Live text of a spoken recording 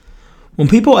When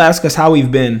people ask us how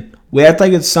we've been, we act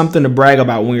like it's something to brag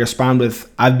about when we respond with,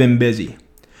 "I've been busy."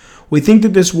 We think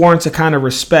that this warrants a kind of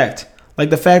respect, like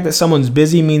the fact that someone's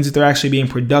busy means that they're actually being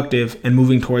productive and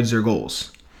moving towards their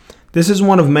goals. This is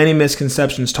one of many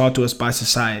misconceptions taught to us by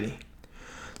society.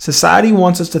 Society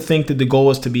wants us to think that the goal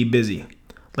is to be busy,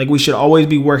 like we should always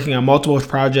be working on multiple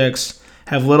projects,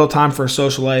 have little time for a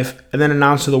social life, and then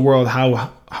announce to the world how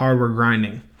hard we're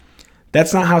grinding.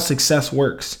 That's not how success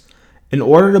works. In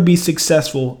order to be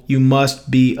successful, you must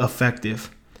be effective.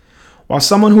 While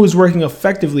someone who is working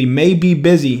effectively may be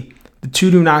busy, the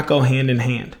two do not go hand in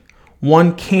hand.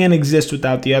 One can exist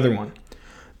without the other one.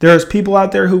 There's people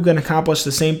out there who can accomplish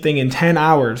the same thing in 10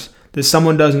 hours that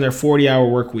someone does in their 40-hour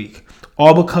work week,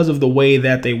 all because of the way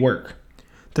that they work.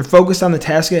 They're focused on the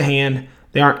task at hand.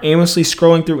 They aren't aimlessly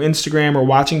scrolling through Instagram or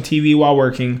watching TV while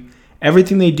working.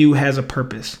 Everything they do has a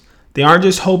purpose. They aren't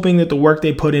just hoping that the work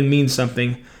they put in means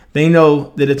something. They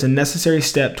know that it's a necessary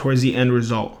step towards the end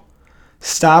result.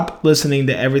 Stop listening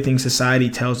to everything society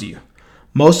tells you.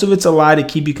 Most of it's a lie to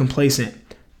keep you complacent.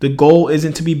 The goal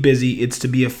isn't to be busy, it's to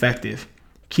be effective.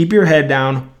 Keep your head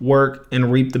down, work,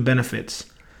 and reap the benefits.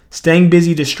 Staying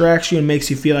busy distracts you and makes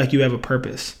you feel like you have a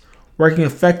purpose. Working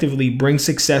effectively brings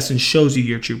success and shows you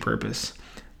your true purpose.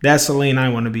 That's the lane I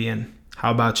want to be in.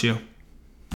 How about you?